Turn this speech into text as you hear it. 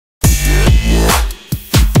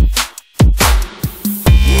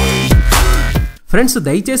Friends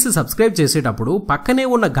దయచేసి subscribe చేసేటప్పుడు పక్కనే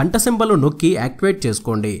ఉన్న గంట సింబల్ నొక్కి యాక్టివేట్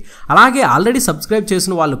చేసుకోండి. అలాగే ఆల్రెడీ సబ్స్క్రైబ్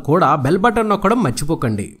చేసిన వాళ్ళు కూడా బెల్ బటన్ నొక్కడం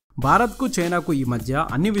మర్చిపోకండి. భారత్కు చైనాకు ఈ మధ్య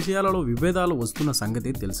అన్ని విషయాలలో విభేదాలు వస్తున్న సంగతి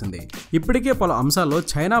తెలిసిందే. ఇప్పటికే పలు అంశాల్లో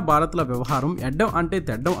చైనా భారత్ల వ్యవహారం ఎడ్డం అంటే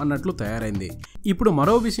తెడ్డం అన్నట్లు తయారైంది. ఇప్పుడు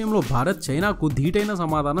మరో విషయంలో భారత్ చైనాకు ధీటైన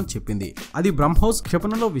సమాధానం చెప్పింది. అది బ్రహ్మోస్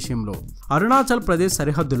క్షిపణుల విషయంలో. అరుణాచల్ ప్రదేశ్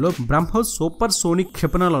సరిహద్దుల్లో బ్రహ్మోస్ సూపర్ సోనిక్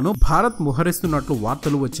క్షిపణులను భారత్ మోహరిస్తున్నట్లు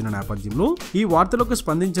వార్తలు వచ్చిన నేపథ్యంలో ఈ వార్తలకు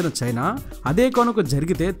స్పందించిన చైనా అదే కనుక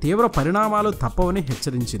జరిగితే తీవ్ర పరిణామాలు తప్పవని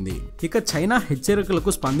హెచ్చరించింది. ఇక చైనా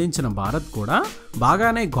హెచ్చరికలకు స్పందించిన భారత్ కూడా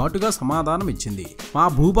బాగానే ఘాటుగా సమాధానం ఇచ్చింది. మా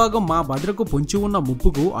భూభాగం మా భద్రకు పొంచి ఉన్న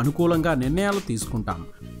ముప్పుకు అనుకూలంగా నిర్ణయాలు తీసుకుంటాం.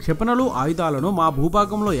 క్షిపణులు ఆయుధాలను మా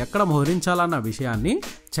భూభాగంలో ఎక్కడ మోహరించాలన్న విషయాన్ని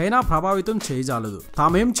చైనా ప్రభావితం చేయజాలదు.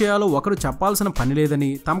 తామేం చేయాలో ఒకరు చెప్పాల్సిన పని లేదని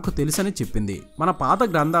తమకు తెలుసని చెప్పింది. మన పాత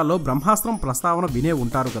గ్రంథాల్లో బ్రహ్మాస్త్రం ప్రస్తావన వినే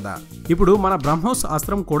ఉంటారు కదా. ఇప్పుడు మన బ్రహ్మోస్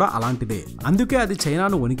అస్త్రం కూడా అలాంటిదే. అందుకే అది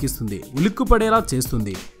చైనాను వణికిస్తుంది, ఉలిక్కుపడేలా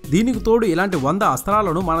చేస్తుంది. దీనికి తోడు ఇలాంటి 100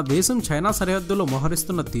 అస్త్రాలను మన దేశం చైనా సరిహద్దులో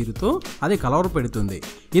మోహరిస్తున్న తీరుతో అది కలవరపెడుతుంది.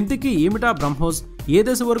 ఇంతకీ ఏమిటా బ్రహ్మోస్? ఏ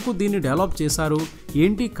దశ వరకు దీన్ని డెవలప్ చేశారు?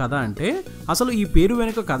 ఏంటి కథ అంటే అసలు ఈ పేరు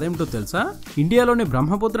వెనుక కథ ఏమిటో తెలుసా? ఇండియాలోని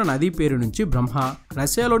బ్రహ్మపుత్ర నది పేరు నుంచి బ్రహ్మ,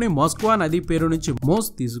 రష్యాలోని మోస్క్వా నది పేరు నుంచి మోస్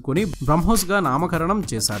తీసుకుని బ్రహ్మోస్ గా నామకరణం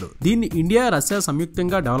చేశారు. దీన్ని ఇండియా, రష్యా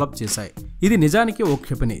సంయుక్తంగా డెవలప్ చేశాయి. ఇది నిజానికి ఓ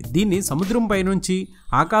క్షిపణి. దీన్ని సముద్రంపై నుంచి,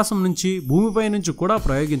 ఆకాశం నుంచి, భూమిపై నుంచి కూడా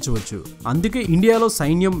ప్రయోగించవచ్చు. అందుకే ఇండియాలో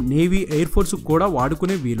సైన్యం, నేవీ, ఎయిర్ ఫోర్స్ కూడా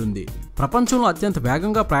వాడుకునే వీలుంది. ప్రపంచంలో అత్యంత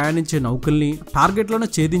వేగంగా ప్రయాణించే నౌకల్ని, టార్గెట్లను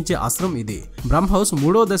ఛేదించే అస్త్రం ఇది. బ్రహ్మోస్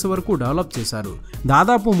 3వ దశ వరకు డెవలప్ చేశారు.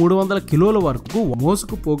 దాదాపు 300 కిలోల వరకు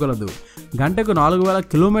మోసుకు పోగలదు. గంటకు 4000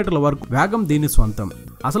 కిలోమీటర్ల వరకు వేగం దీని సొంతం.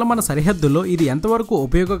 అసలు మన సరిహద్దుల్లో ఇది ఎంతవరకు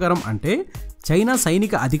ఉపయోగకరం అంటే చైనా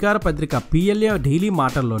సైనిక అధికార పత్రిక PLA డైలీ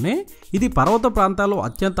మాటల్లోనే ఇది పర్వత ప్రాంతాల్లో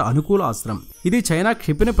అత్యంత అనుకూల అస్త్రం. ఇది చైనా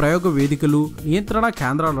క్షిపణి ప్రయోగ వేదికలు, నియంత్రణ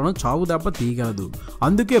కేంద్రాలను చావుదెబ్బ తీయగలదు.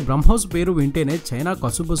 అందుకే బ్రహ్మోస్ పేరు వింటేనే చైనా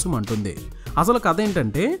కసుబుసు అంటుంది. అసలు కథ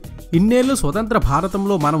ఏంటంటే ఇన్నేళ్లు స్వతంత్ర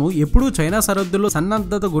భారతంలో మనము ఎప్పుడూ చైనా సరిహద్దుల్లో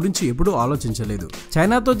సన్నద్ధత గురించి ఎప్పుడూ ఆలోచించలేదు.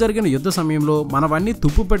 చైనాతో జరిగిన యుద్ధ సమయంలో మనవన్నీ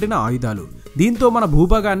తుప్పుపట్టిన ఆయుధాలు. దీంతో మన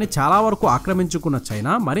భూభాగాన్ని చాలా వరకు ఆక్రమించుకున్న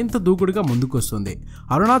చైనా మరింత దూకుడుగా ముందుకొస్తుంది.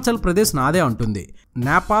 అరుణాచల్ ప్రదేశ్ నాదే అంటుంది.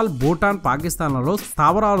 నేపాల్, భూటాన్, పాకిస్తాన్లలో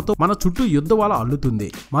స్థావరాలతో మన చుట్టూ యుద్ధ వాల అల్లుతుంది.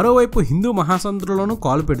 మరోవైపు హిందూ మహాసముద్రంలోనూ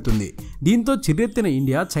కాలు పెడుతుంది. దీంతో చిరెత్తిన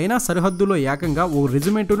ఇండియా చైనా సరిహద్దులో ఏకంగా ఓ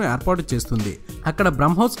రెజిమెంటును ఏర్పాటు చేస్తుంది. అక్కడ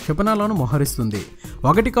బ్రహ్మోస్ క్షిపణులను మోహరిస్తుంది.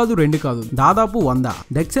 1 కాదు 2 కాదు, దాదాపు 100.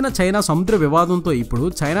 దక్షిణ చైనా సముద్ర వివాదంతో ఇప్పుడు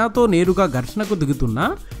చైనాతో నేరుగా ఘర్షణకు దిగుతున్న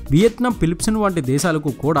వియత్నాం, ఫిలిప్పీన్స్ వంటి దేశాలకు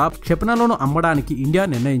కూడా క్షిపణులను అమ్మడానికి ఇండియా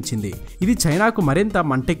నిర్ణయించింది. ఇది చైనాకు మరింత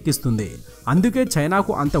మంటెక్కిస్తుంది. అందుకే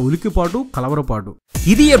చైనాకు అంత ఉలికిపాటు, కలవరపాటు.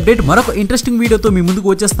 ఇది అప్డేట్. మరొక ఇంట్రెస్టింగ్ వీడియోతో మీ ముందుకు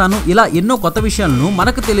వచ్చేస్తాను. ఇలా ఎన్నో కొత్త విషయాలను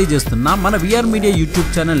మనకు తెలియజేస్తున్న మన VR మీడియా యూట్యూబ్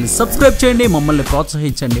ఛానల్ని సబ్స్క్రైబ్ చేయండి, మమ్మల్ని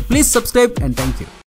ప్రోత్సహించండి. Please subscribe and thank you.